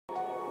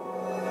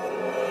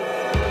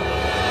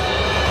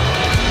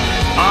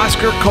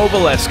Oscar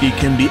Koveleski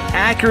can be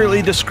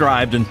accurately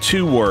described in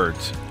two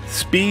words: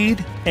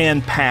 speed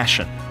and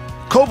passion.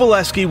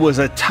 Koveleski was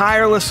a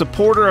tireless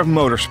supporter of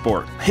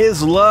motorsport.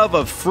 His love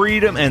of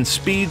freedom and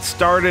speed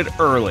started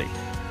early.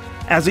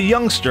 As a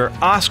youngster,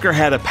 Oscar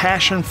had a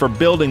passion for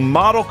building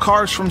model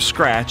cars from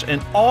scratch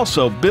and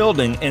also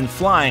building and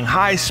flying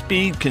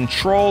high-speed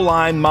control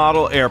line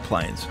model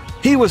airplanes.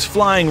 He was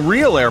flying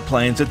real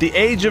airplanes at the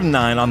age of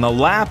 9 on the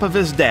lap of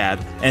his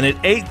dad, and at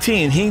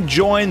 18 he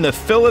joined the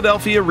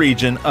Philadelphia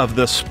region of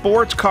the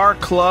Sports Car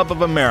Club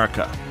of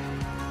America.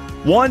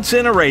 Once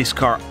in a race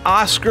car,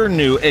 Oscar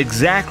knew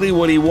exactly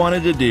what he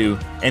wanted to do,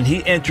 and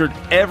he entered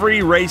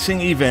every racing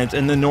event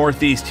in the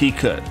Northeast he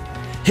could.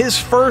 His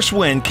first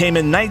win came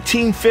in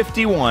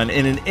 1951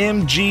 in an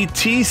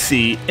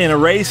MGTC in a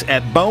race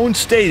at Bone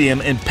Stadium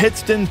in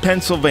Pittston,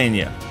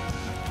 Pennsylvania.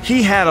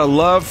 He had a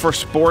love for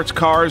sports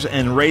cars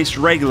and raced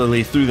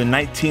regularly through the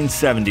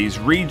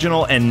 1970s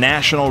regional and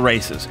national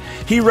races.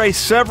 He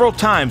raced several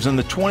times in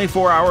the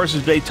 24 Hours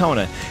of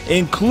Daytona,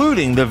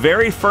 including the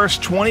very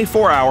first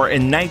 24-hour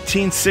in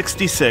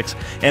 1966,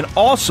 and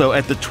also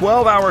at the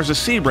 12 Hours of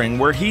Sebring,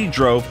 where he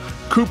drove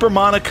Cooper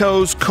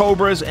Monacos,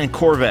 Cobras, and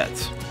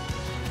Corvettes.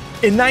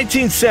 In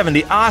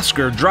 1970,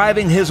 Oscar,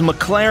 driving his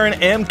McLaren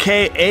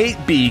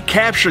MK8B,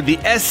 captured the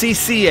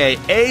SCCA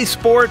A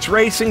Sports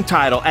Racing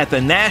title at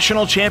the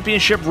National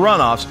Championship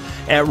runoffs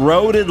at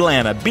Road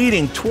Atlanta,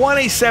 beating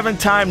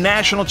 27-time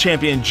national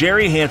champion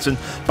Jerry Hansen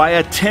by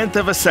a tenth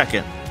of a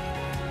second.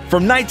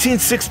 From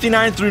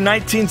 1969 through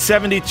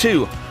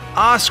 1972,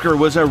 Oscar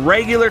was a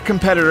regular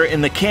competitor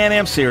in the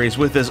Can-Am Series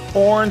with his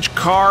orange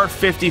Car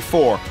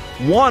 54,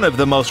 one of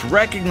the most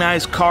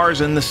recognized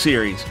cars in the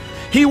series.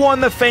 He won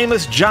the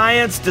famous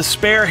Giants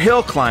Despair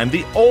Hill Climb,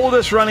 the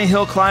oldest running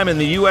hill climb in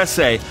the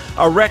USA,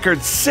 a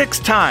record 6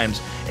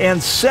 times, and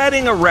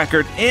setting a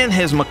record in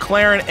his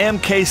McLaren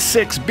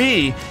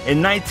MK6B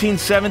in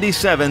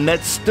 1977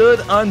 that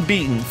stood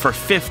unbeaten for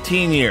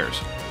 15 years.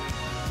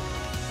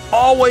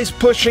 Always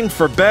pushing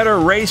for better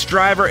race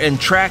driver and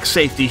track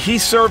safety, he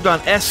served on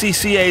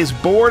SCCA's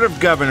Board of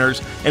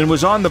Governors and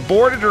was on the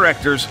Board of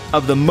Directors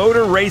of the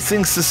Motor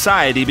Racing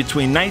Society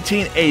between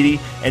 1980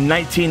 and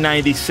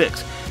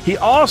 1996. He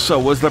also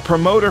was the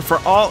promoter for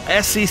all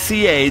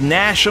SCCA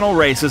national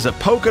races at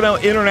Pocono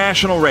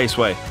International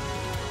Raceway.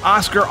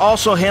 Oscar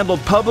also handled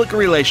public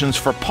relations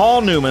for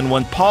Paul Newman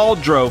when Paul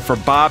drove for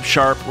Bob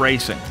Sharp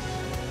Racing.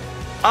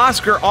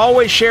 Oscar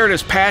always shared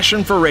his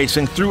passion for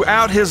racing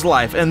throughout his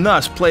life and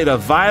thus played a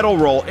vital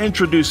role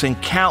introducing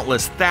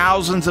countless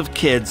thousands of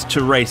kids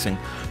to racing.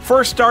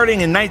 First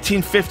starting in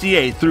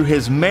 1958 through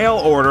his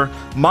mail-order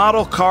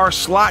model car,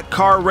 slot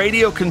car,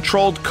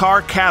 radio-controlled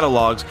car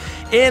catalogs.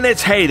 In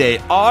its heyday,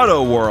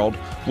 Auto World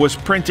was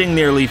printing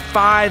nearly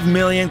 5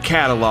 million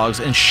catalogs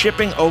and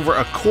shipping over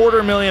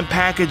 250,000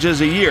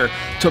 packages a year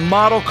to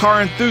model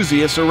car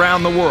enthusiasts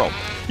around the world.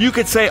 You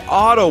could say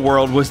Auto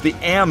World was the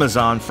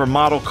Amazon for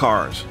model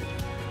cars.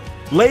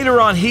 Later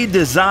on, he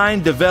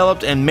designed,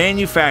 developed, and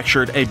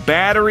manufactured a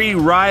battery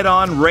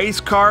ride-on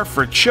race car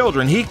for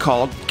children he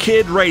called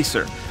Kid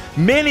Racer.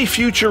 Many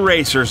future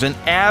racers and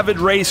avid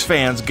race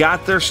fans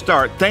got their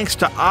start thanks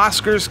to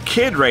Oscar's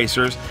Kid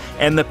Racers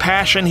and the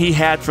passion he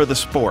had for the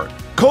sport.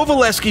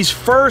 Koveleski's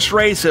first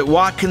race at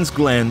Watkins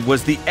Glen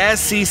was the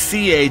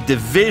SCCA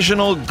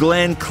Divisional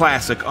Glen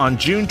Classic on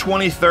June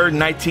 23,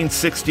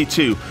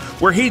 1962,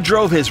 where he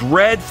drove his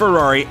red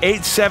Ferrari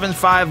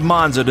 875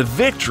 Monza to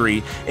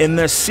victory in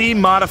the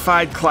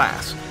C-modified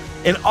class.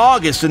 In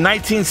August of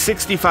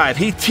 1965,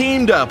 he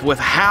teamed up with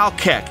Hal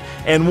Keck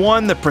and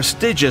won the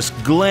prestigious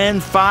Glen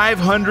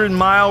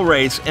 500-mile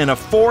race in a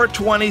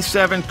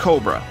 427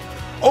 Cobra.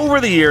 Over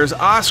the years,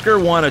 Oscar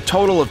won a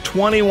total of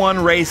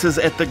 21 races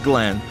at the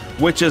Glen,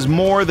 which is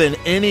more than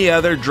any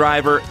other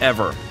driver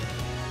ever.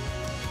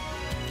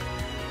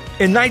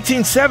 In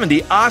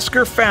 1970,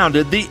 Oscar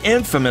founded the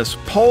infamous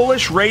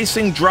Polish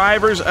Racing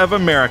Drivers of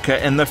America,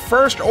 and the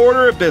first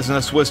order of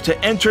business was to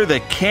enter the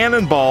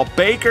Cannonball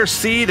Baker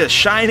Sea to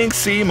Shining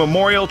Sea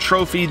Memorial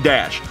Trophy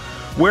Dash,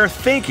 where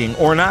thinking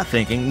or not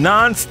thinking,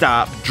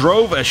 nonstop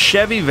drove a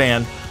Chevy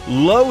van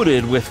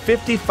loaded with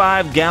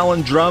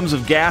 55-gallon drums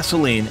of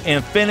gasoline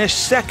and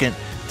finished second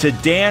to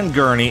Dan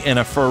Gurney in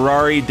a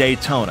Ferrari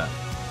Daytona.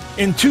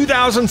 In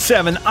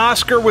 2007,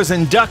 Oscar was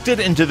inducted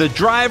into the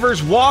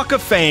Drivers' Walk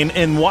of Fame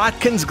in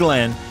Watkins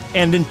Glen,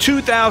 and in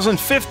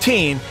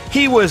 2015,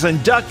 he was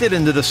inducted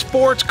into the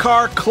Sports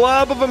Car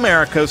Club of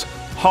America's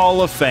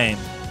Hall of Fame.